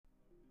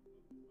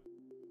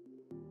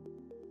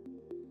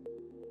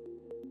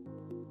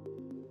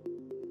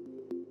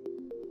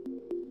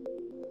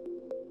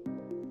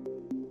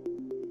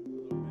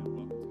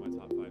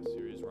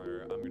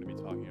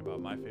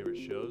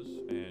favorite shows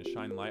and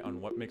shine light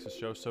on what makes a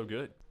show so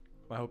good.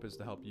 My hope is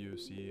to help you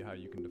see how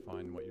you can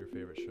define what your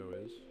favorite show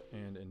is,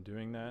 and in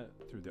doing that,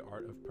 through the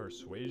art of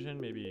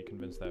persuasion, maybe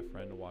convince that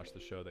friend to watch the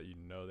show that you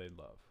know they'd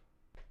love.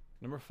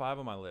 Number 5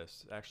 on my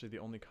list, actually the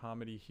only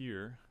comedy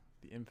here,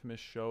 the infamous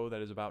show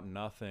that is about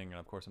nothing, and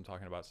of course I'm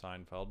talking about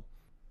Seinfeld.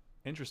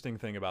 Interesting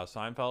thing about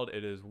Seinfeld,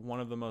 it is one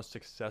of the most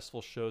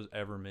successful shows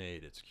ever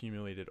made. It's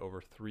accumulated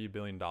over $3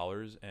 billion,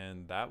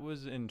 and that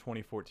was in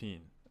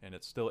 2014, and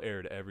it still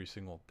aired every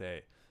single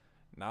day.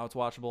 Now it's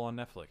watchable on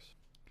Netflix.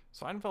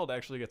 Seinfeld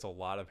actually gets a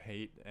lot of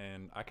hate,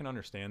 and I can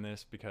understand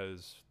this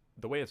because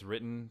the way it's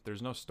written,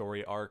 there's no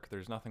story arc,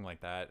 there's nothing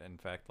like that. In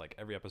fact, like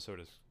every episode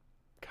is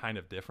kind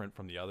of different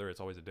from the other. It's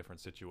always a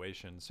different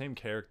situation, same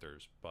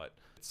characters, but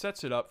it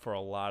sets it up for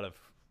a lot of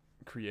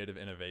creative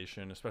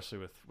innovation, especially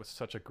with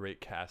such a great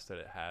cast that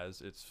it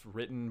has. It's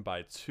written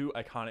by two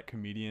iconic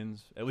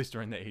comedians, at least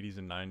during the 80s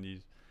and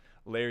 90s,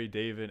 Larry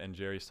David and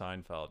Jerry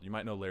Seinfeld. You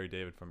might know Larry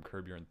David from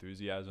Curb Your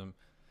Enthusiasm,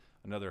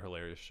 another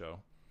hilarious show.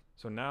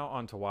 So now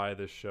on to why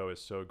this show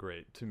is so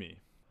great to me.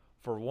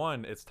 For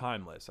one, it's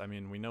timeless. I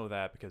mean, we know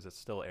that because it's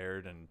still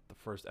aired, and the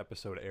first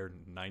episode aired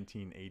in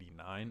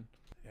 1989.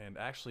 And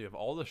actually, of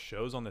all the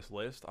shows on this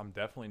list, I'm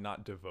definitely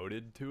not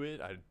devoted to it.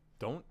 I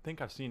don't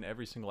think I've seen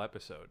every single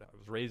episode. I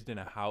was raised in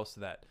a house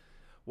that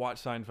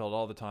watched Seinfeld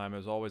all the time. It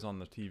was always on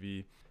the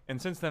TV.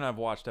 And since then, I've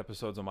watched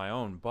episodes on my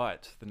own.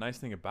 But the nice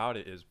thing about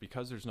it is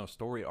because there's no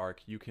story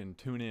arc, you can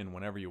tune in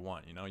whenever you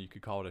want. You know, you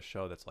could call it a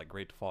show that's like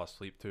great to fall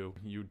asleep to.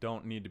 You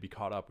don't need to be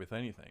caught up with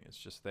anything. It's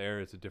just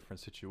there. It's a different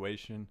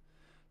situation.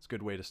 It's a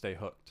good way to stay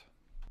hooked.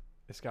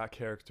 It's got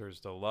characters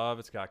to love.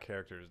 It's got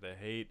characters to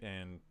hate.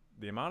 And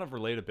the amount of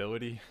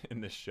relatability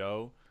in this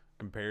show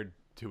compared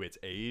to its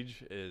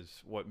age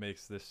is what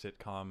makes this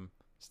sitcom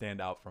stand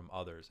out from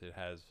others. It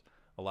has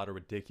a lot of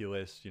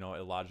ridiculous,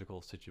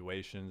 illogical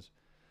situations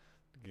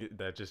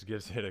that just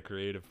gives it a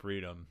creative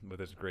freedom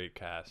with its great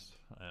cast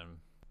and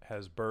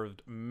has birthed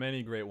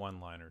many great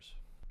one-liners.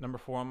 Number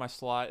 4 on my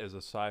slot is a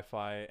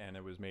sci-fi, and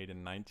it was made in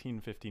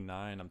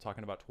 1959. I'm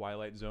talking about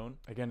Twilight Zone.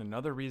 Again,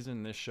 another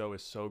reason this show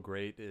is so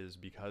great is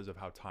because of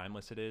how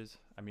timeless it is.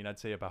 I mean, I'd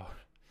say about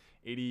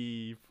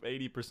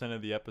 80%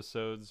 of the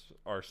episodes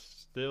are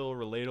still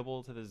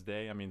relatable to this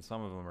day. I mean,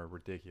 some of them are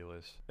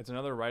ridiculous. It's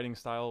another writing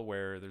style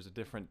where there's a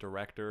different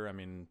director. I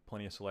mean,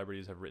 plenty of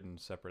celebrities have written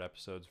separate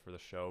episodes for the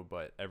show,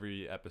 but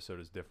every episode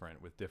is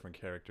different with different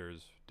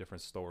characters,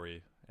 different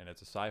story, and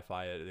it's a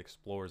sci-fi. It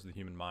explores the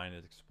human mind.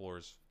 It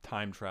explores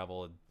time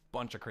travel, a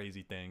bunch of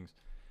crazy things.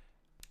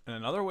 And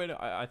another way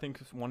I think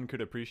one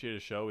could appreciate a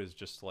show is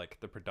just like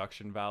the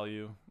production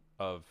value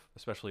of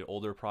especially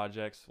older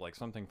projects, like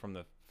something from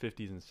the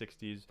 50s and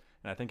 60s,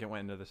 and I think it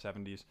went into the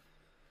 70s.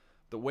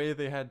 The way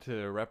they had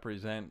to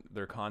represent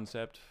their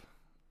concept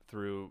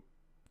through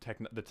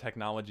the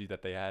technology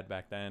that they had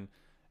back then,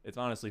 it's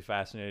honestly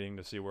fascinating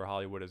to see where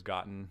Hollywood has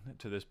gotten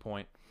to this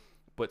point.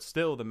 But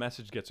still, the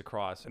message gets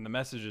across, and the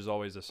message is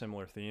always a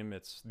similar theme.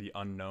 It's the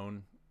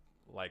unknown.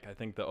 Like, I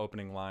think the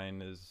opening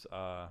line is,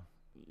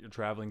 you're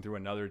traveling through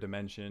another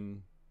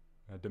dimension,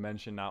 a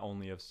dimension not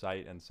only of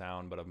sight and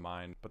sound, but of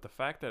mind. But the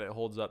fact that it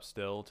holds up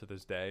still to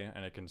this day,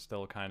 and it can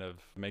still kind of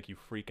make you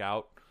freak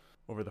out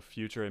over the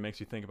future, it makes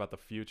you think about the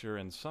future,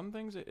 and some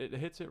things it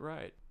hits it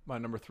right. My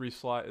number 3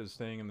 slot is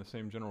staying in the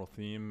same general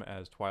theme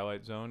as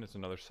Twilight Zone. It's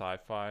another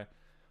sci-fi,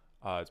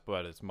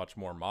 but it's much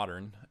more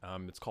modern.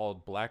 It's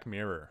called Black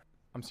Mirror.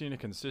 I'm seeing a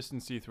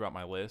consistency throughout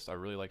my list. I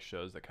really like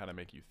shows that kind of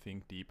make you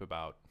think deep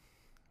about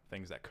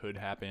things that could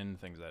happen,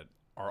 things that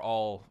are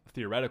all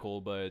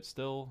theoretical, but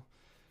still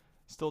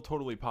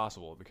totally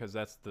possible, because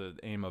that's the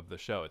aim of the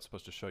show. It's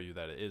supposed to show you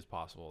that it is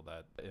possible,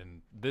 that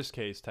in this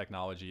case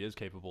technology is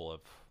capable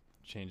of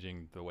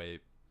changing the way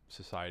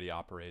society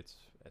operates,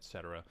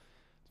 etc.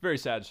 It's a very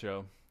sad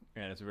show,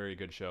 and it's a very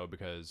good show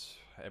because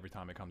every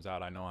time it comes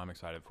out I know I'm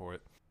excited for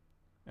it.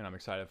 And I'm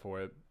excited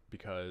for it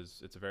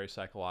because it's a very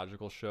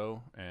psychological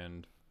show,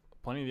 and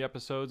plenty of the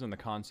episodes and the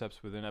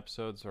concepts within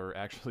episodes are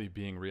actually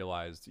being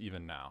realized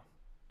even now.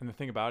 And the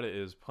thing about it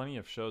is plenty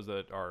of shows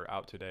that are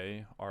out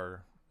today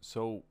are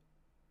so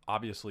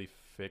obviously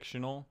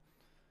fictional,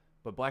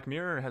 but Black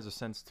Mirror has a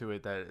sense to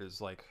it that is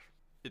like,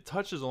 it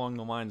touches along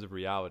the lines of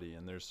reality,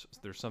 and there's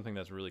something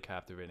that's really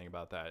captivating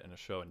about that in a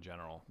show in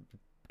general,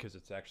 because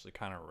it's actually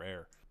kind of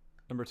rare.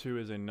 Number 2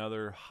 is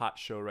another hot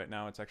show right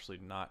now. It's actually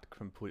not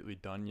completely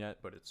done yet,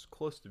 but it's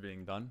close to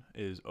being done,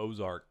 is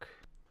Ozark.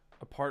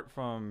 Apart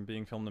from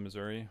being filmed in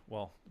Missouri,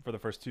 well, for the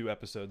first 2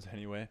 episodes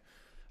anyway,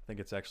 I think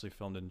it's actually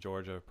filmed in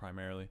Georgia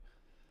primarily.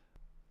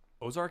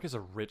 Ozark is a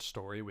rich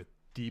story with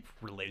deep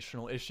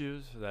relational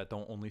issues that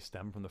don't only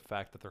stem from the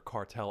fact that they're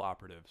cartel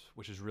operatives,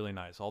 which is really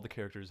nice. All the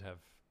characters have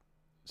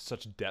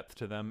such depth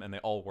to them, and they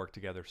all work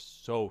together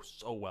so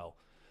well.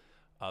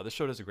 This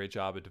show does a great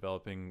job at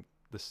developing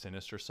the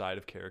sinister side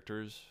of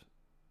characters.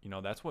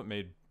 That's what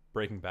made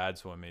Breaking Bad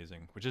so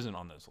amazing, which isn't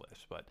on this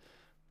list, but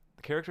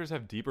the characters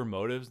have deeper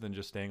motives than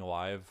just staying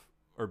alive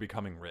or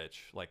becoming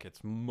rich. Like, it's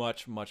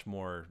much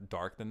more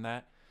dark than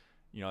that.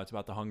 It's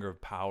about the hunger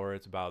of power.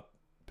 It's about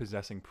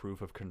possessing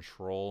proof of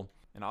control.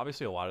 And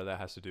obviously a lot of that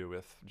has to do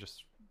with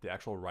just the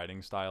actual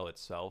writing style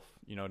itself,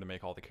 you know, to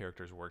make all the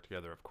characters work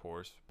together, of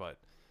course. But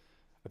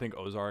I think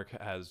Ozark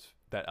has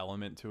that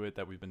element to it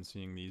that we've been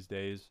seeing these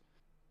days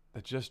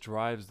that just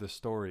drives the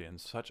story in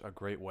such a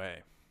great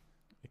way.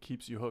 It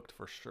keeps you hooked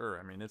for sure.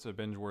 I mean, it's a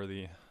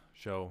binge-worthy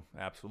show,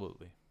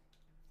 absolutely.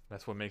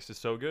 That's what makes it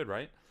so good,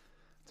 right?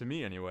 To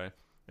me, anyway.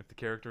 If the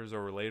characters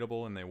are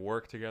relatable and they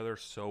work together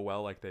so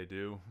well like they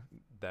do,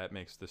 that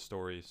makes the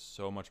story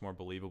so much more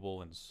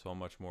believable and so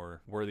much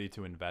more worthy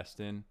to invest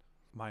in.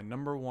 My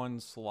number one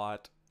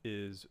slot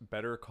is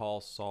Better Call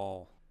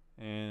Saul.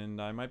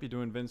 And I might be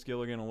doing Vince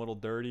Gilligan a little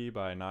dirty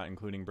by not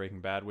including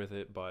Breaking Bad with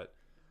it, but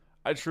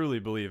I truly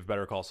believe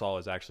Better Call Saul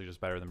is actually just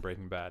better than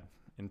Breaking Bad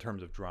in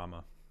terms of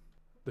drama.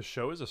 The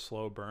show is a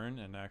slow burn,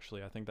 and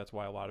actually I think that's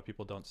why a lot of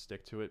people don't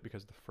stick to it,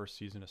 because the first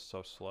season is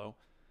so slow.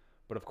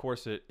 But of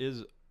course it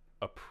is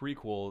a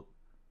prequel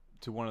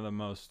to one of the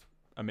most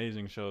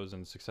amazing shows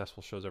and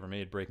successful shows ever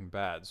made, Breaking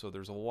Bad. So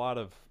there's a lot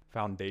of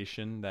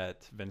foundation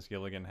that Vince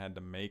Gilligan had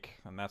to make,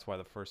 and that's why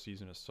the first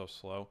season is so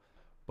slow.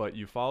 But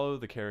you follow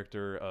the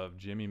character of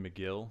Jimmy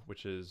McGill,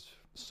 which is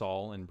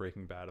Saul in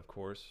Breaking Bad, of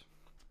course.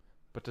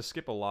 But to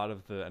skip a lot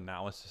of the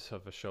analysis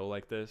of a show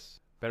like this,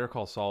 Better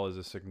Call Saul is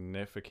a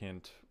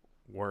significant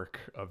work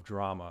of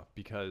drama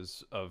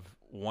because of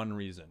one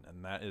reason,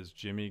 and that is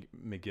Jimmy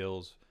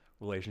McGill's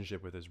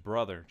relationship with his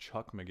brother,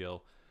 Chuck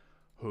McGill,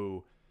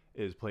 who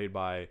is played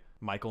by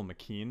Michael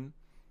McKean.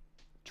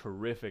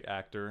 Terrific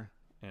actor.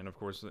 And of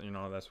course, you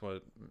know, that's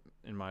what,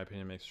 in my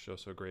opinion, makes the show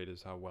so great,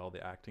 is how well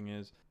the acting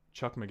is.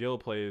 Chuck McGill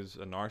plays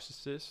a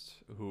narcissist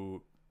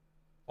who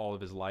all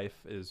of his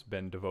life has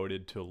been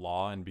devoted to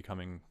law and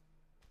becoming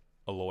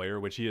a lawyer,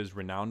 which he is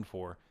renowned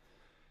for.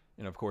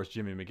 And of course,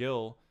 Jimmy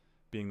McGill,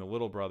 being the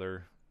little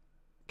brother,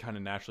 kind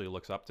of naturally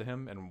looks up to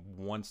him and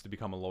wants to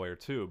become a lawyer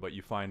too. But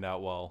you find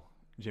out, well,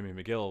 Jimmy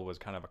McGill was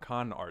kind of a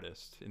con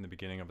artist in the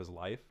beginning of his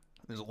life.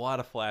 There's a lot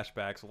of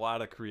flashbacks, a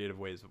lot of creative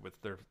ways with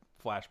their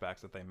flashbacks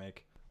that they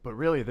make. But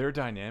really, their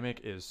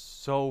dynamic is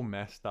so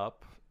messed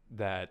up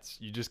that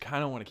you just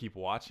kind of want to keep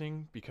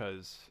watching,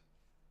 because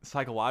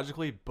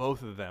psychologically,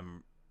 both of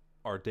them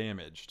are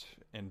damaged,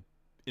 and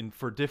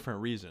for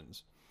different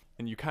reasons.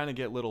 And you kind of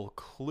get little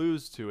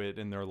clues to it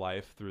in their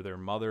life through their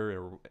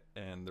mother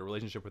and their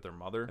relationship with their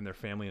mother and their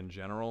family in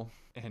general.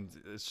 And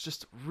it's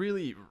just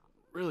really,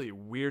 really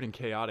weird and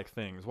chaotic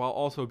things, while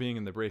also being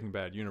in the Breaking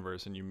Bad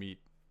universe, and you meet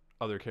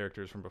other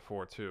characters from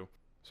before too.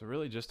 So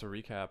really, just to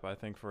recap, I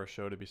think for a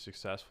show to be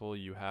successful,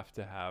 you have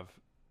to have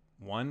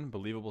 1,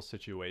 believable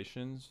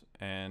situations,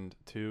 and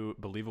 2,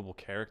 believable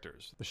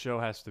characters. The show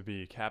has to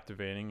be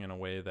captivating in a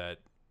way that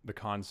the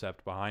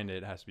concept behind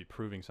it has to be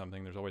proving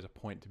something. There's always a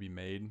point to be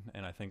made,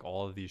 and I think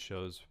all of these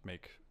shows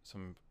make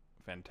some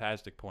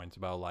fantastic points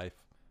about life.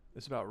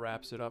 This about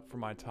wraps it up for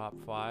my top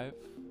 5.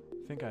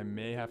 I think I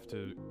may have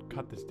to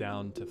cut this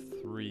down to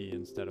 3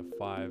 instead of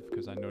 5,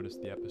 because I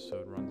noticed the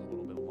episode runs a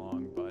little bit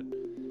long. But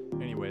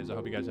anyways, I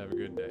hope you guys have a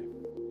good day.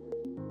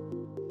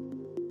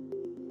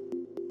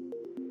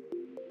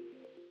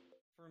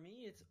 For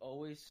me, it's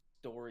always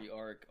story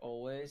arc,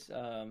 always.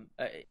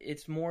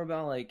 It's more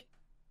about, like,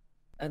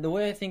 the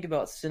way I think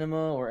about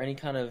cinema or any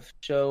kind of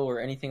show or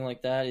anything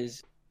like that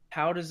is,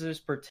 how does this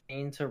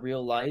pertain to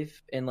real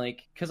life? And,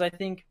 like, because I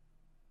think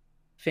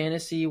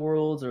fantasy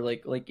worlds or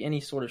like any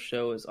sort of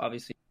show is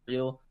obviously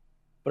real,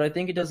 but I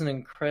think it does an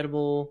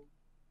incredible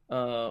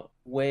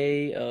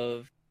way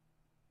of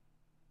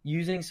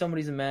using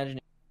somebody's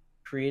imagination,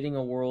 creating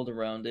a world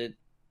around it,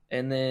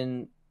 and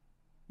then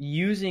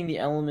using the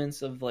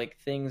elements of, like,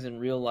 things in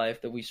real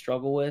life that we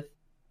struggle with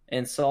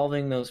and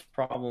solving those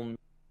problems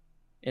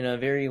in a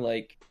very,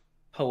 like,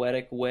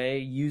 poetic way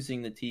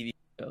using the TV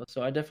show.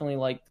 So I definitely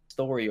like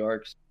story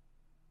arcs.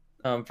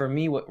 For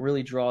me, what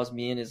really draws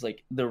me in is,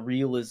 like, the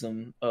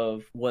realism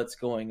of what's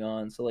going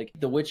on. So, like,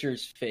 The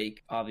Witcher's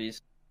fake,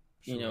 obviously,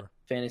 Sure.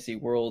 fantasy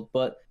world,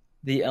 but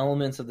the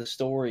elements of the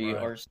story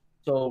Right. are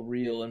so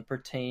real and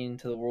pertain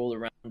to the world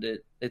around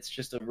it. It's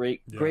just a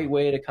great Yeah.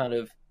 way to kind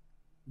of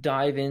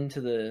dive into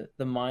the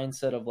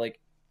mindset of, like,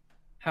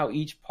 how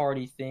each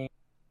party thinks,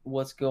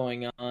 what's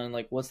going on,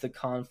 like, what's the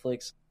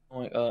conflicts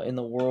going, in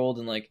the world,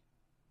 and, like,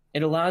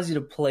 it allows you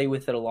to play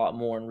with it a lot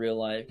more in real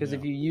life. Because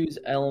if Yeah. you use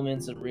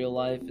elements in real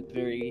life, it's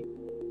very,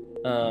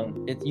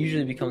 it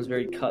usually becomes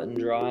very cut and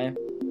dry.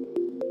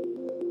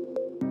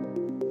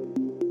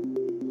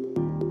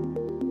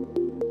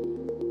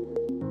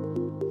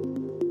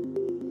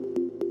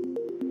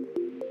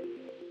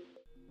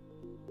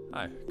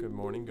 Hi, good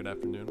morning, good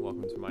afternoon.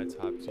 Welcome to my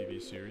top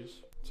TV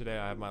series. Today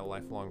I have my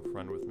lifelong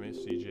friend with me,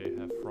 CJ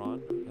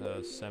Heffron,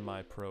 a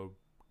semi-pro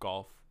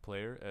golf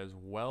player as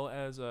well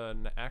as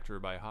an actor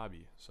by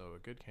hobby. So a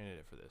good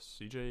candidate for this.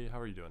 CJ, how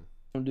are you doing?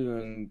 I'm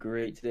doing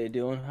great today,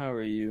 Dylan. How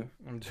are you?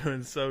 I'm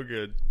doing so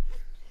good.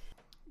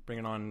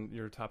 Bringing on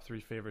your top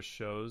 3 favorite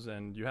shows,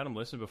 and you had them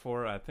listed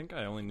before. I think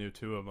I only knew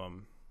 2 of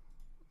them,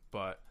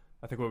 but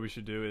I think what we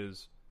should do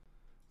is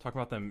talk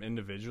about them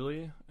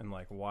individually and,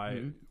 like,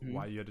 why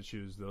you had to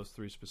choose those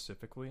 3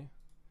 specifically.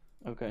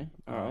 Okay,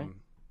 all right.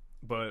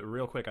 But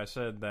real quick, I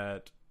said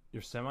that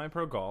you're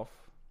semi-pro golf,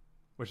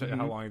 Which how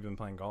Hmm. long have you been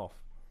playing golf?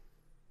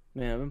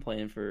 Man, I've been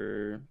playing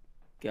for,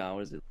 God,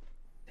 what is it,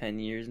 10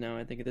 years now,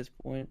 I think, at this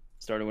point.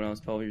 Started when I was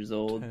 12 years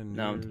old. 10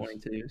 Now I'm years.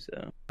 22,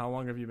 so. How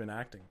long have you been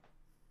acting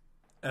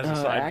as a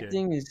side gig?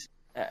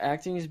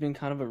 Acting has been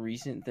kind of a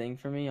recent thing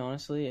for me,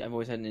 honestly. I've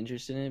always had an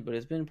interest in it, but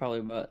it's been probably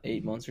about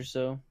 8 months or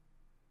so.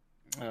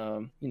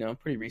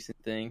 Pretty recent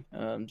thing.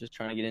 Just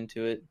trying to get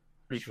into it.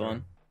 Pretty Sure.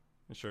 fun.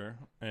 Sure.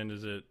 And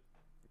is it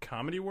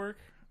comedy work?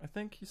 I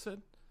think he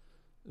said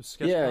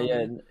sketch Yeah,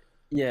 comedy.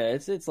 yeah.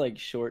 It's like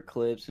short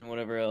clips and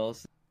whatever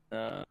else.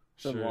 Some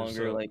Sure.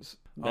 longer, So, like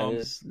that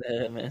is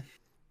that, man.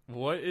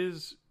 what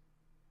is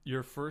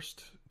your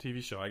first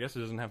TV show? I guess it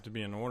doesn't have to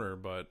be in order,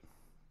 but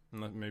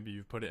maybe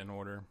you've put it in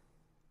order.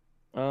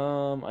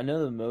 I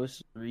know the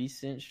most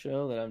recent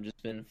show that I've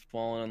just been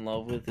falling in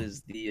love with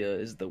is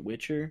The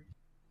Witcher,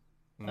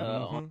 on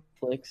Mm-hmm.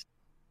 Netflix.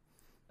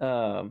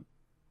 Um,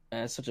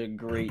 and it's such a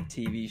great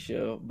TV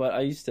show. But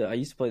I used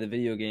to play the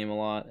video game a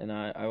lot, and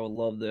I would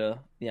love the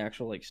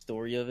actual like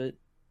story of it.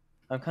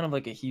 I'm kind of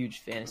like a huge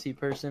fantasy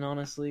person,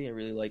 honestly. I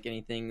really like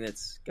anything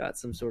that's got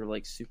some sort of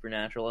like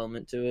supernatural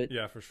element to it.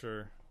 Yeah, for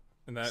sure.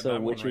 And that So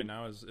that one Witcher, right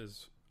now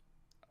is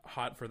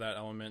hot for that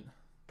element.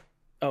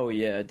 oh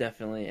yeah,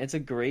 definitely. It's a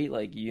great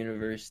like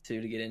universe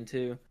too to get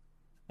into,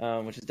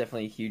 which is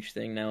definitely a huge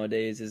thing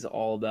nowadays. Is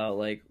all about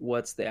like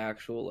what's the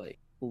actual like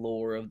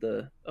lore of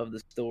the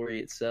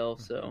story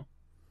itself. Mhm. So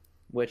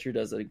Witcher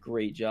does a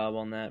great job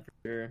on that for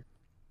sure.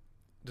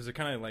 Does it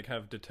kind of like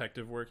have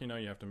detective work? You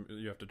have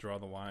to draw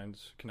the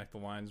lines, connect the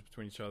lines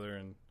between each other,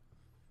 and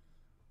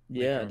make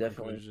Yeah, your own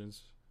definitely.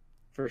 conclusions.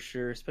 For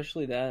sure,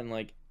 especially that, and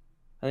like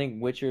I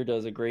think Witcher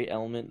does a great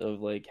element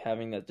of like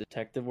having that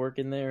detective work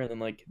in there, and then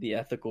like the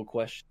ethical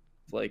question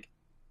of like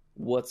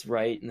what's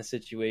right in the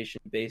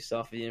situation based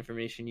off of the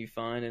information you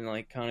find, and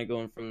like kind of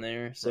going from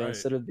there. So Right.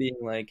 instead of being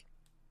like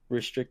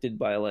restricted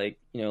by like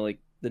like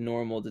the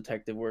normal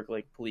detective work,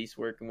 like police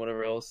work and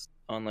whatever else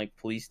on like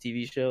police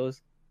TV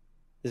shows,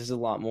 this is a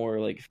lot more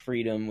like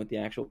freedom with the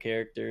actual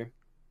character,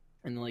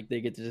 and like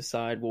they get to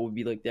decide what would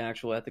be like the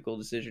actual ethical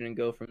decision and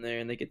go from there,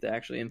 and they get to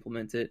actually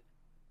implement it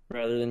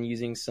rather than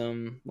using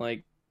some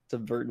like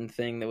subverting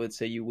thing that would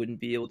say you wouldn't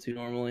be able to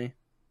normally.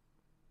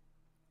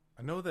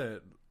 I know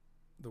that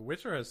The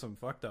Witcher has some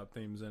fucked up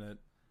themes in it.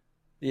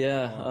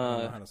 Yeah, I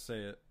don't know how to say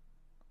it.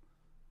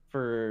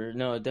 for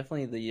no,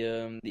 definitely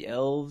the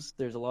elves.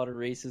 There's a lot of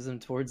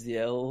racism towards the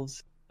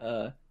elves.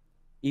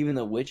 Even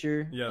the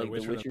Witcher, Yeah, The like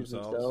the Witcher Witchers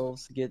themselves,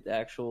 themselves, get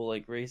actual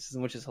like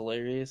racism, which is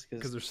hilarious because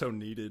because they're so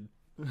needed.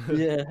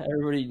 yeah,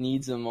 everybody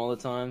needs them all the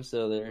time,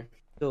 so they're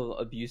still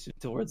abusive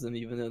towards them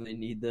even though they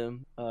need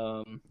them.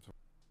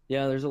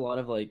 Yeah, there's a lot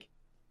of like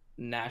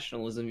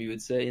nationalism you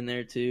would say in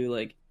there too,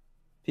 like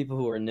people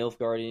who are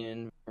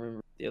Nilfgaardian. I remember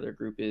what the other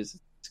group is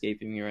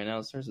escaping me right now.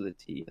 It starts with a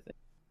T, I think.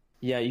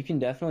 Yeah, you can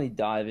definitely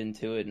dive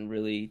into it and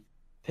really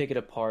pick it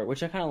apart,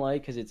 which I kind of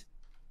like because it's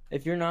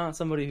if you're not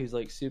somebody who's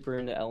like super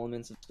into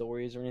elements of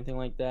stories or anything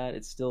like that,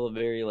 it's still a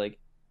very like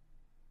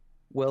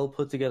well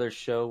put together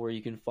show where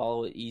you can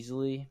follow it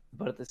easily.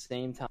 But at the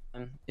same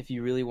time, if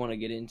you really want to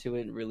get into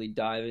it and really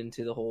dive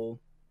into the whole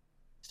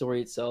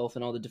story itself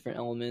and all the different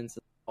elements,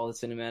 all the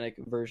cinematic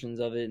versions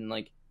of it, and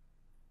like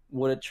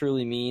what it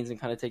truly means and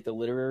kind of take the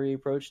literary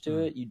approach to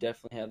Hmm. it, you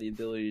definitely have the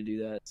ability to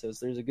do that. So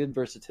there's a good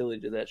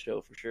versatility to that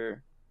show for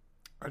sure.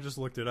 I just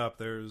looked it up.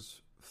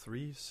 There's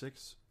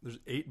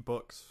 8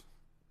 books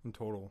in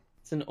total.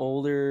 It's an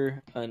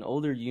older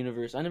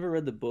universe. I never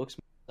read the books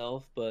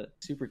myself, but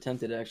super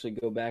tempted to actually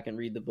go back and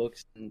read the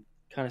books and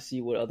kind of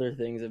see what other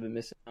things I've been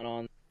missing out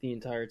on the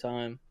entire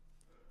time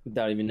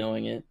without even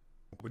knowing it.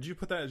 Would you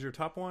put that as your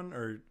top one,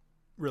 or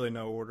really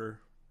no order?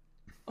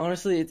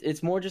 Honestly,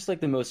 it's more just like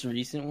the most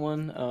recent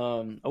one.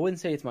 I wouldn't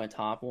say it's my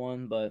top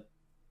one, but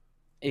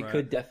it Right.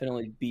 could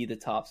definitely be the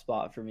top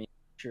spot for me.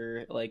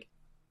 Sure, like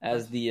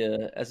as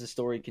the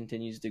story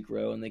continues to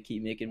grow and they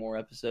keep making more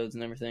episodes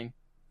and everything.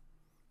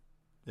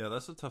 Yeah,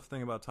 that's the tough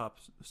thing about top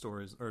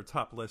stories or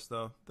top lists,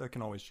 though. That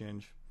can always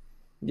change.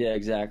 Yeah,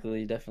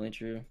 exactly. Definitely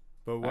true.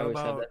 But I always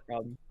have that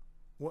problem.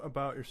 what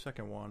about your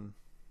second one?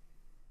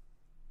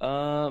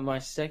 My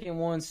second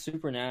one,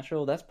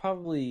 Supernatural. That's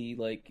probably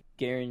like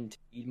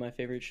guaranteed my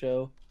favorite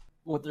show.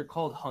 What they're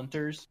called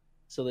hunters.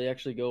 So they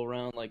actually go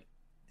around like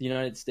the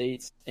United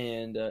States,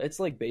 and it's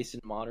like based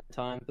in modern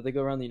time, but they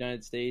go around the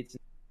United States.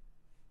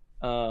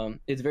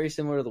 It's very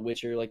similar to The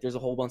Witcher. Like there's a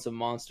whole bunch of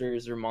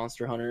monsters or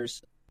monster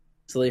hunters,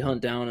 so they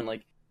hunt down and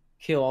like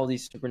kill all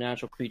these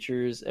supernatural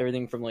creatures,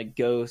 everything from like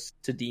ghosts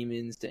to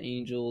demons to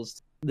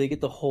angels. They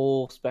get the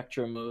whole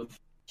spectrum of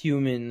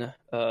human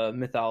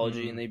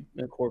mythology and Mm. they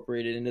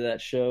incorporate it into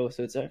that show.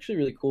 So it's actually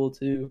really cool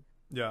too.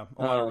 Yeah,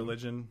 a lot of Um,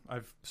 religion.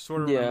 I've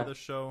sort of remember yeah, this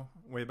show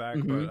way back,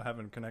 hmm but I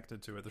haven't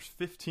connected to it. There's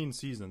 15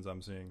 seasons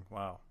I'm seeing.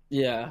 Wow.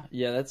 yeah.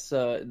 That's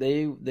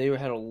they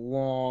had a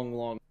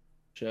long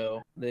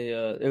show. They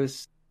it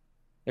was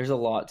there's a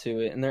lot to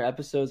it, and their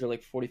episodes are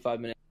like 45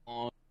 minutes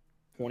long,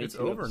 It's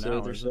 22 over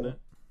now, episodes or isn't so. it?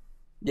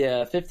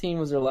 Yeah, 15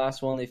 was their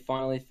last one. They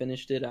finally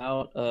finished it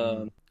out.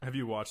 Mm. Have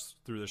you watched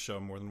through the show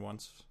more than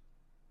once?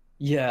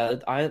 Yeah,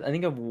 I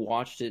think I've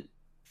watched it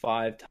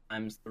 5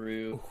 times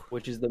through, Oof.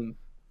 which is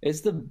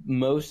it's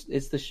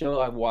the show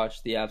I've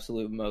watched the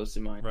absolute most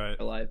in my Right.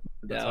 entire life,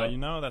 no That's how doubt. you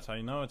know. That's how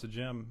you know it's a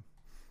gem.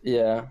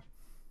 Yeah,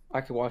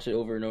 I could watch it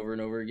over and over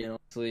and over again.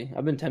 Honestly,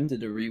 I've been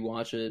tempted to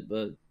rewatch it,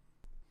 but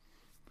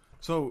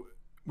So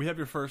we have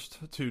your first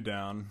two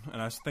down,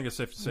 and I think it's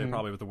safe to say Mhm.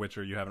 probably with The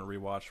Witcher you haven't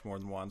rewatched more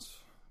than once.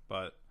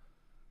 But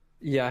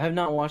yeah, I have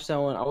not watched that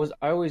one.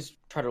 I always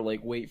try to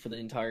like wait for the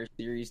entire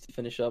series to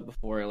finish up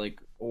before I like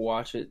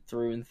watch it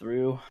through and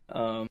through.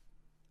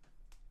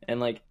 And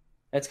like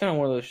it's kind of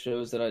one of those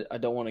shows that I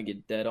don't want to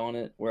get dead on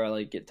it, where I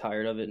like get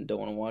tired of it and don't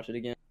want to watch it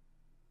again.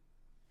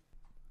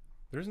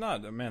 there's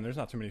not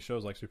too many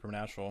shows like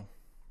Supernatural,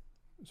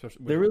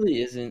 especially There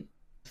really isn't,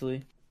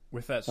 honestly.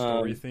 with that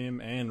story Um,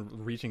 theme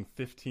and reaching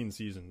 15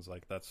 seasons.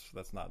 Like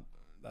that's not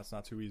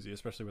too easy,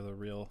 especially with a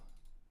real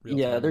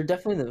yeah, time. they're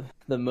definitely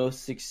the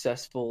most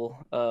successful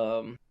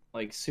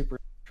like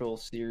supernatural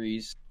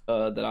series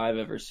that I've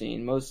ever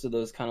seen. Most of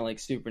those kind of like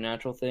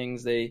supernatural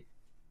things they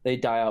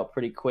die out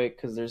pretty quick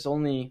because there's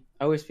only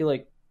I always feel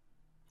like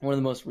one of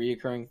the most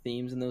reoccurring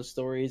themes in those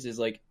stories is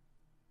like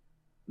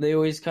they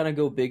always kind of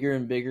go bigger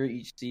and bigger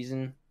each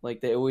season.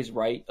 Like they always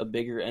write a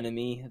bigger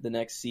enemy. The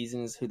next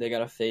season is who they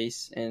gotta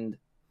face. And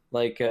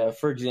like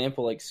for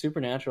example, like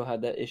Supernatural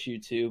had that issue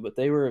too, but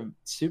they were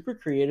super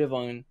creative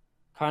on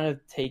kind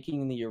of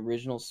taking the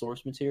original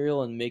source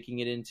material and making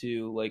it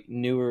into like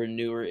newer and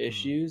newer Mhm.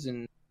 issues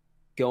and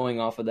going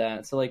off of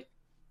that. So like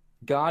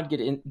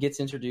gets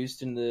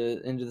introduced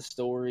into the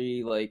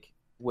story like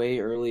way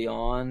early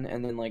on,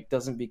 and then like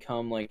doesn't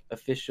become like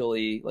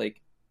officially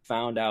like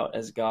found out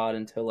as God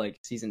until like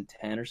season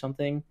 10 or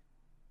something.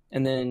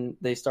 And then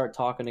they start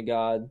talking to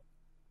God,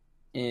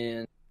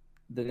 and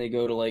then they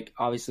go to like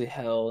obviously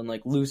hell, and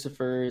like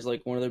Lucifer is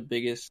like one of their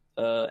biggest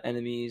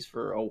enemies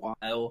for a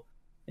while,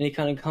 and he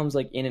kind of comes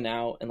like in and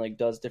out and like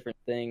does different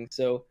things.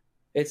 So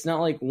it's not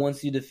like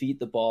once you defeat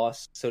the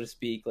boss, so to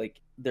speak, like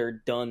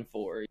they're done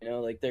for, you know,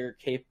 like they're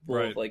capable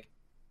of Right. like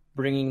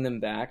bringing them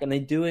back, and they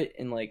do it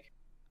in like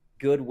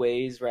good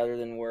ways rather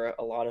than where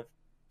a lot of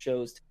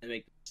shows tend to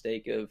make the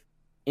mistake of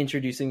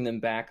introducing them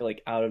back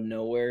like out of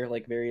nowhere,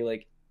 like very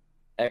like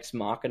ex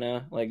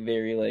machina, like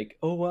very like,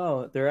 oh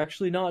wow, they're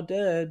actually not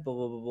dead, blah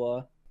blah blah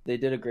blah. They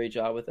did a great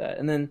job with that.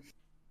 And then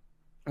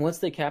once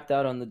they capped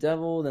out on the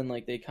devil, then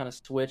like they kind of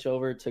switch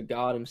over to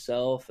God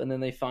himself, and then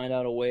they find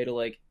out a way to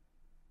like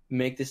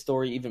make the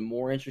story even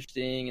more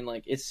interesting, and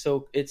like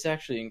it's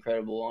actually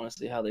incredible,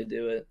 honestly, how they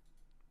do it.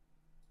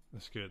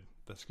 That's good.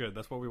 That's good.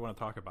 That's what we want to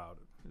talk about.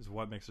 Is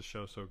what makes the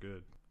show so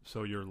good.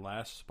 So your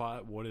last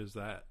spot, what is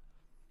that?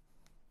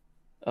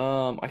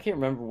 I can't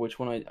remember which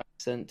one I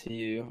sent to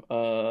you.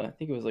 I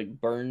think it was like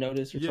Burn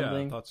Notice or Yeah, I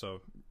something. thought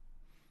so.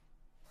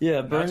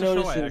 Yeah, Burn That's a show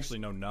Notice I is actually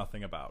know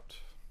nothing about.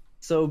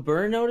 so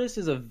Burn Notice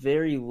is a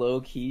very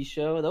low key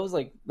show. That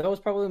was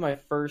probably my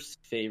first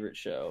favorite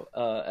show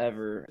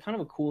ever. Kind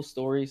of a cool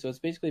story. So it's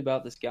basically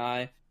about this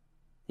guy.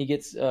 He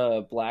gets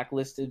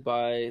blacklisted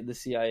by the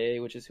CIA,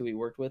 which is who he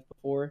worked with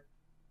before.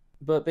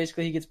 But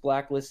basically, he gets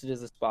blacklisted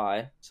as a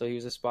spy. So he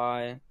was a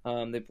spy.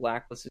 They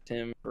blacklisted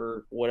him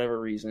for whatever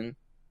reason,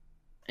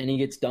 and he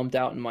gets dumped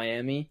out in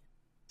Miami.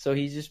 So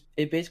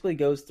it basically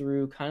goes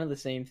through kind of the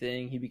same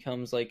thing. He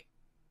becomes like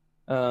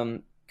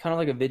kind of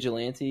like a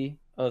vigilante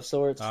of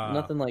sorts. Ah,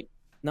 Nothing like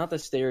not the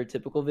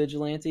stereotypical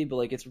vigilante, but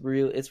like it's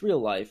real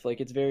life.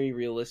 Like it's very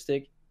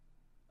realistic.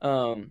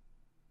 Um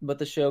but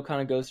the show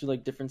kind of goes through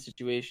like different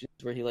situations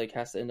where he like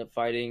has to end up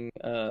fighting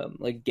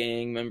like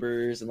gang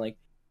members, and like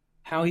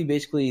how he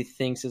basically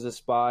thinks as a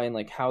spy, and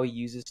like how he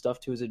uses stuff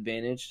to his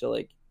advantage to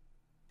like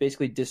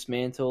basically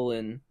dismantle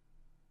and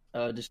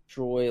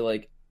destroy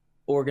like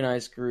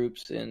organized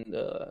groups, and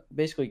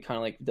basically kind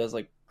of like does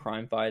like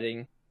crime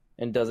fighting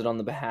and does it on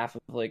the behalf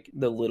of like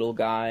the little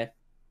guy.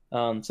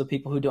 So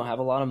people who don't have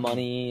a lot of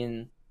money,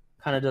 and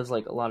kind of does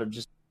like a lot of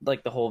just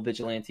like the whole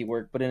vigilante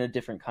work, but in a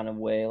different kind of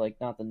way, like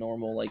not the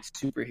normal like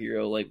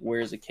superhero like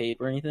wears a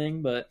cape or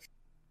anything. But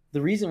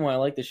the reason why I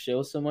like the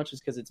show so much is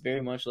because it's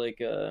very much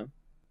like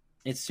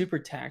it's super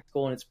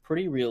tactical and it's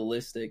pretty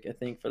realistic. I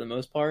think for the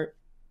most part,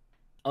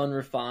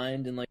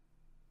 unrefined and like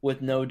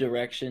with no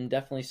direction.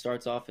 Definitely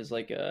starts off as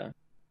like a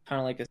kind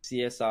of like a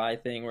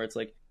CSI thing where it's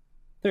like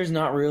there's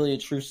not really a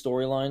true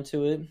storyline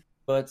to it,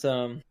 but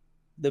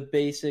the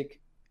basic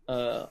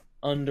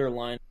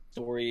underlying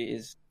story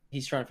is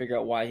he's trying to figure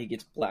out why he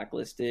gets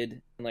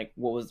blacklisted and like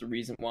what was the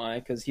reason why,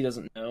 because he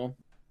doesn't know.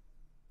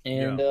 yeah.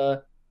 And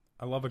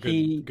I love a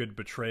he good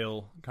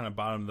betrayal, kind of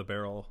bottom of the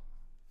barrel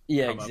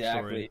yeah, come up story.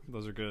 exactly.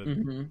 Those are good.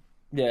 hmm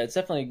Yeah, it's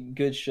definitely a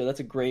good show. That's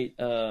a great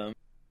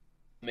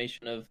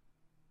summation of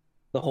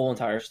the whole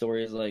entire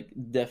story. Is like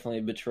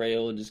definitely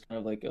betrayal, just kind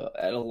of like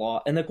at a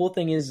lot. And the cool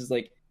thing is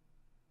like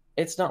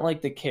it's not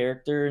like the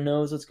character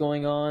knows what's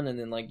going on, and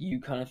then like you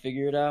kind of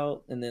figure it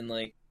out, and then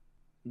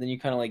you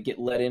kind of like get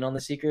let in on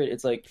the secret.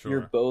 It's like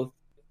you're Sure. both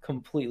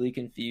completely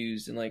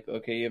confused, and like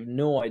okay, you have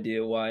no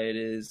idea why it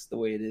is the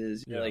way it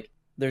is. You're Yeah. like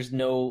there's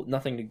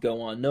nothing to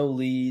go on, no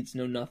leads,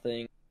 no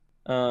nothing.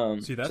 See,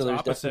 So that's there's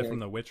opposite definitely from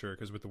like The Witcher,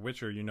 because with The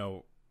Witcher, you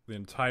know the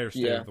entire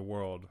state yeah. of the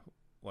world.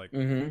 Like,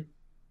 Mm-hmm.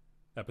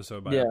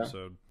 episode by Yeah.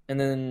 episode. And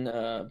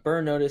then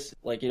Burn Notice,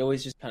 like it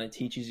always just kind of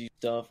teaches you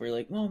stuff where you're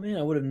like, oh man,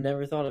 I would have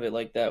never thought of it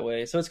like that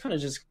way. So it's kind of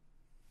just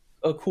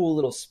a cool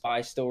little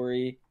spy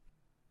story.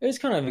 It was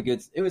kind of a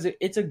good.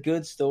 It's a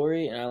good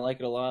story, and I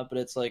like it a lot. But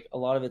it's like a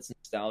lot of it's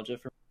nostalgia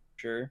for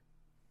sure.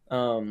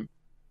 Um,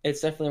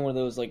 it's definitely one of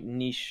those like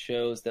niche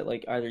shows that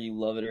like either you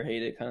love it or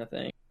hate it kind of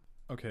thing.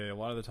 Okay, a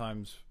lot of the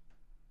times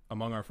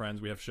among our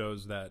friends, we have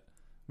shows that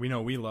we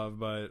know we love,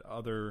 but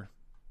other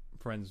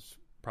friends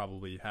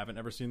probably haven't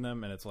ever seen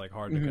them, and it's like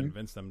hard to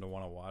convince them to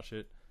want to watch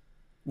it.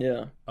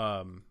 Yeah.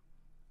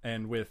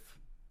 And with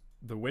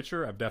The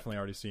Witcher, I've definitely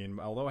already seen,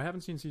 although I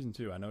haven't seen season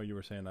 2. I know you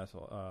were saying that's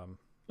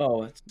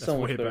Oh, it's that's so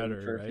way much better than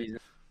better, first right? season.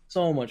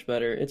 So much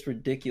better. It's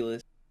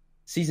ridiculous.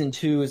 Season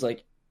two is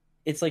like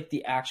it's like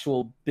the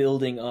actual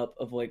building up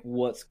of like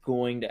what's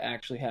going to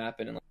actually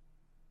happen and like,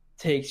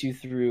 takes you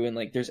through and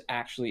like there's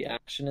actually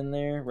action in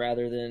there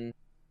rather than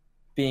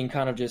being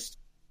kind of just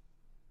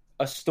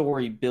a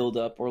story build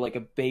up or like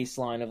a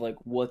baseline of like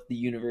what the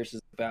universe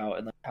is about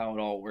and like how it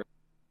all works.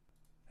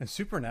 And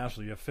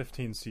Supernatural, you have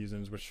 15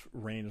 seasons, which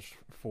range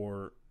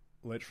for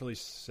literally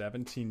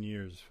 17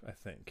 years, I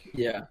think.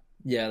 Yeah.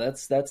 Yeah,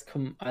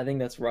 I think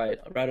that's right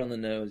on the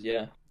nose.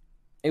 Yeah.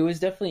 It was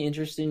definitely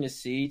interesting to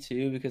see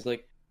too because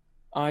like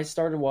I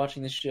started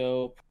watching the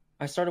show.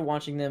 I started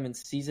watching them in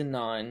season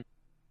 9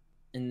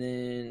 and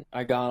then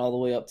I got all the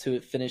way up to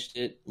it, finished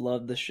it,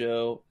 loved the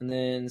show. And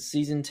then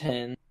season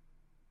 10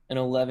 and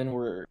 11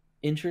 were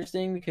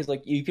interesting because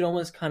like you could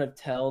almost kind of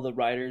tell the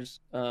writers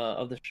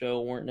of the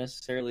show weren't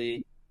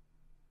necessarily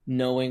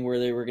knowing where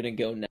they were going to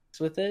go next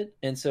with it.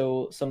 And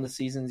so some of the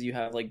seasons you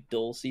have like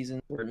dull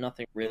seasons where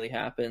nothing really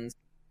happens.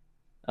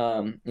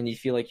 And you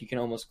feel like you can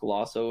almost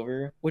gloss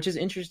over, which is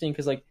interesting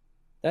because like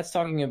that's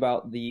talking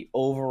about the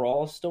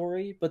overall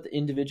story, but the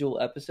individual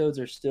episodes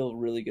are still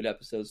really good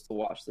episodes to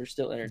watch. They're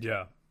still entertaining.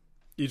 Yeah.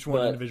 Each one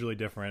But individually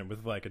different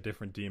with like a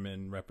different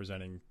demon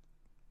representing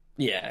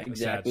yeah, a sad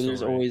exactly. There's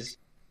story. always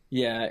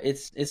yeah,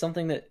 it's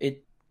something that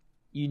it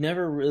you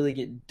never really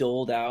get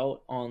doled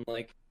out on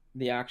like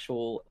the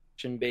actual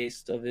action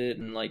based of it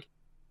and like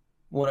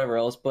whatever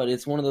else, but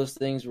it's one of those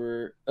things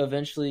where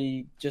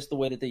eventually just the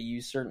way that they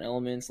use certain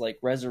elements like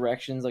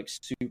resurrections like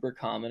super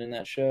common in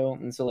that show.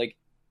 And so like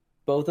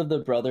both of the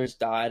brothers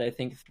died I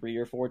think 3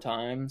 or 4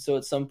 times. So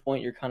at some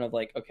point you're kind of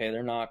like, okay,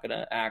 they're not going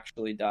to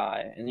actually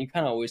die. And you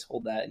kind of always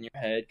hold that in your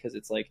head cuz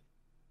it's like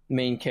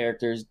main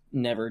characters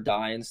never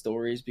die in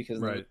stories because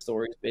then the Right.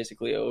 story is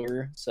basically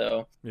over.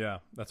 So Yeah,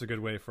 that's a good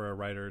way for a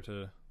writer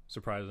to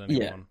surprise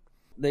yeah, anyone.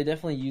 they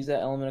definitely use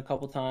that element a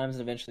couple times,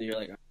 and eventually you're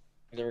like, "Oh,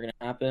 it's never going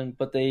to happen."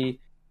 But they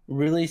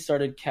really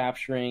started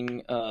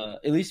capturing,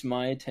 at least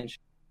my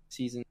attention,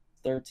 season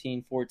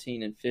 13,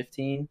 14, and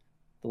 15.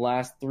 The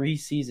last 3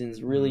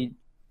 seasons really,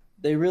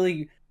 they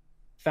really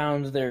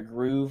found their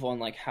groove on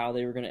like how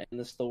they were going to end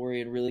the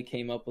story, and really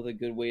came up with a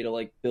good way to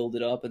like build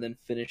it up and then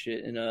finish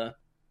it in a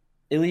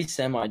at least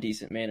semi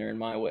decent manner in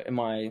my way, in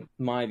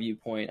my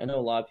viewpoint. I know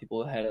a lot of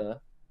people had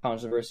a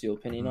controversial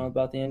opinion Mhm.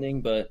 about the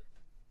ending, but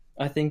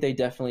I think they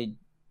definitely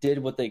did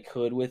what they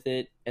could with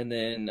it, and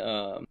then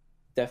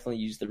definitely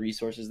used the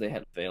resources they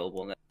had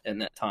available in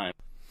that time.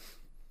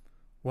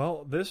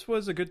 Well, this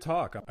was a good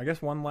talk. I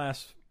guess one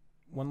last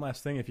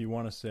thing if you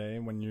want to say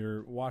when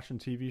you're watching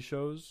TV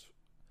shows,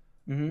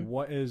 Hmm.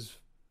 what is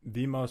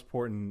the most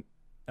important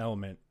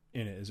element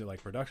in it? Is it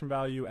like production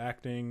value,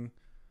 acting,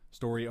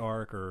 story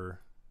arc,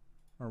 or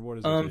what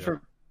is it to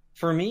you?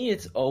 For me,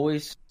 it's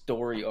always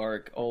story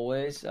arc.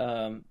 Always,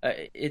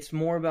 it's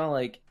more about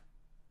like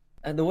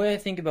the way I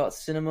think about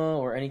cinema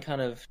or any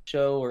kind of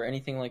show or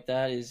anything like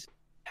that is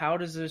how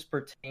does this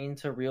pertain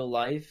to real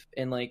life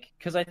and like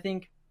because I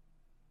think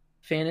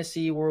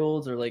fantasy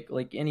worlds or like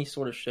any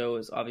sort of show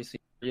is obviously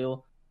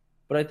real,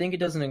 but I think it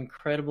does an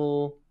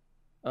incredible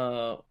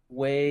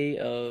way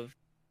of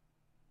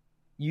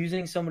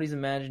using somebody's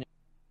imagination,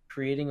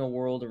 creating a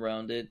world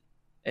around it,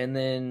 and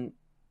then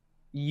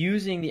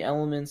using the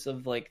elements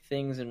of like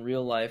things in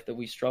real life that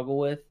we struggle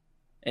with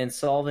and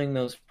solving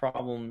those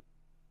problems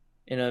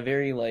in a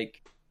very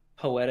like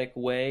poetic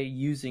way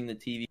using the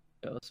TV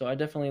show. So I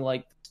definitely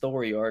like the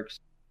story arcs.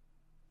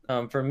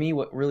 For me,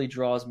 what really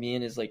draws me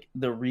in is like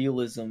the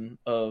realism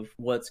of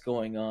what's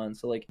going on.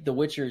 So like The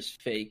Witcher's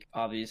fake,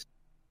 obviously,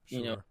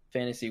 Sure.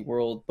 fantasy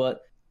world,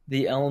 but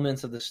the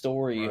elements of the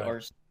story Right.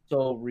 are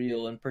so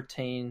real and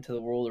pertain to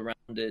the world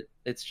around it.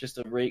 It's just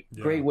a great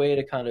Yeah. way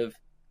to kind of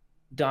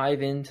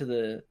dive into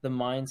the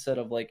mindset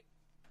of like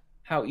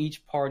how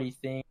each party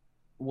thinks,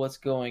 what's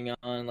going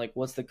on, like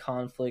what's the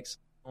conflicts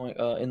going,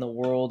 in the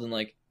world, and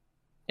like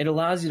it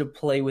allows you to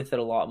play with it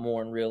a lot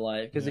more in real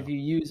life. Because Yeah. if you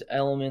use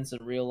elements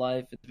in real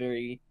life, it's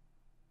very,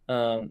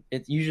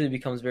 it usually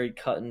becomes very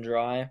cut and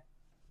dry.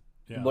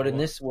 Yeah. But in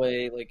Well, this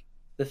way, like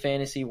the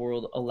fantasy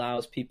world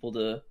allows people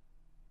to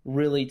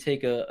really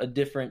take a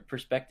different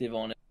perspective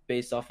on it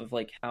based off of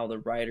like how the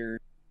writer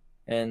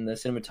and the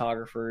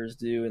cinematographers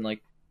do and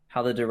like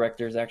how the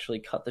directors actually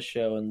cut the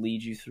show and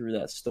lead you through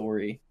that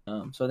story.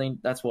 So I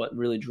think that's what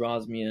really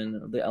draws me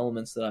in, the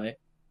elements that I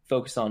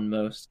focus on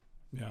most.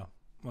 yeah.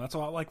 Well, that's a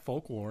lot like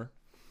folklore.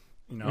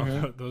 You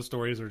know, those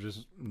stories are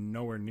just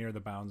nowhere near the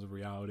bounds of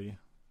reality,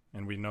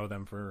 and we know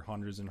them for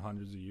hundreds and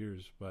hundreds of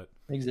years. But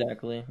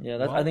Exactly. Yeah,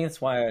 well, I think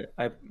that's why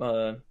I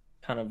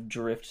kind of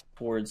drift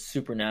towards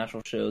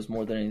supernatural shows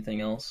more than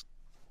anything else.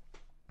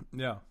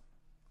 yeah.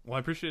 Well, I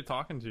appreciate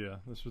talking to you.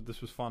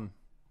 This was fun.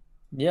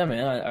 Yeah,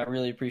 man, I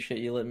really appreciate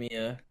you letting me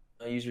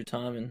use your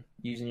time and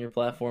using your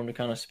platform to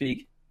kind of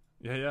speak.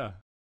 Yeah, yeah.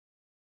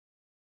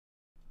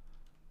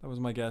 That was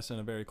my guest and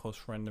a very close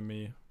friend to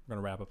me. We're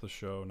gonna wrap up the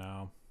show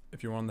now.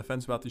 If you're on the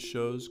fence about these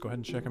shows, go ahead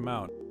and check them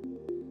out.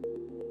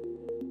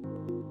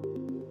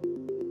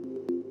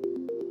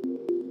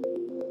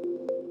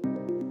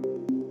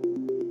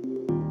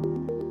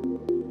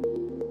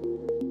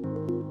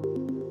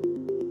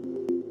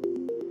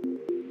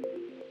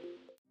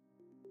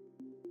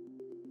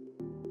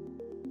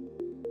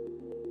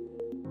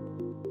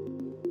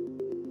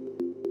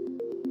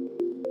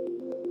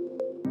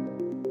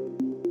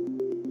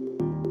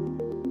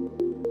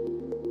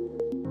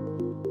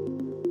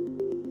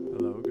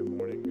 Hello, good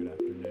morning, good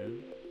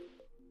afternoon.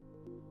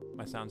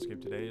 My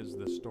soundscape today is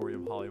the story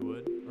of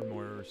Hollywood, or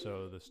more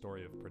so the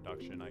story of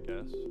production, I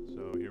guess.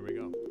 So here we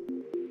go.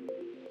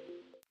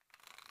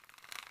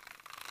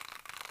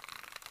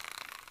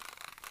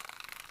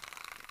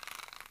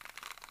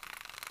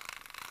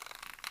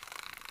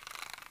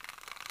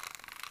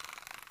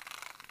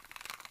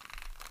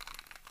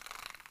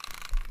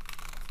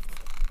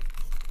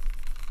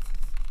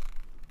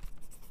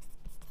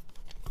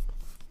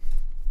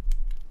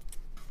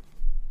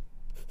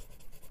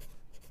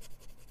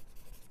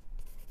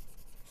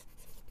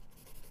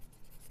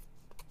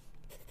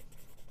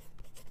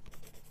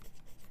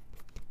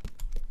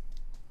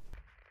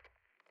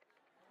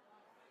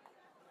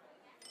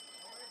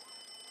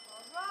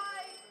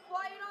 Alright,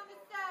 quiet on the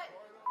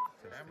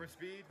set. Camera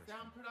speed.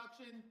 Sound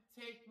production,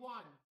 take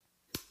one.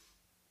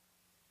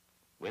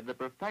 With the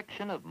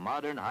perfection of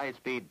modern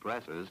high-speed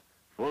presses,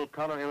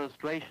 full-color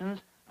illustrations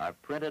are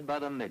printed by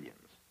the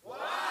millions.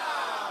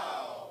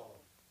 Wow!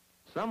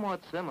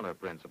 Somewhat similar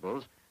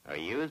principles are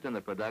used in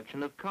the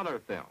production of color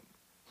film,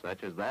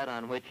 such as that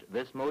on which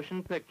this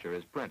motion picture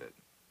is printed.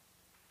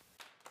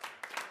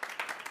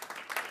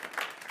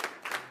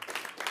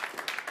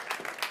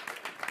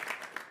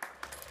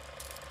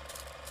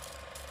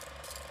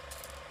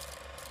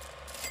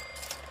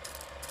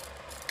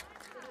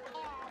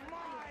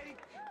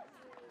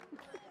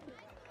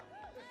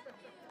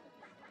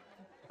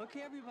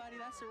 Okay, everybody,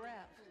 that's a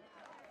wrap.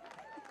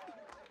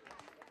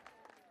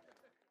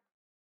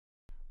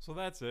 So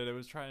that's it. It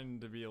was trying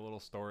to be a little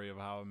story of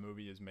how a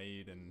movie is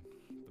made and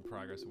the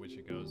progress of which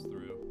it goes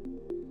through.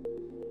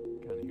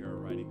 Kind of hear a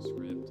writing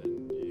script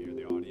and you hear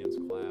the audience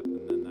clap,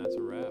 and then that's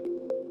a wrap.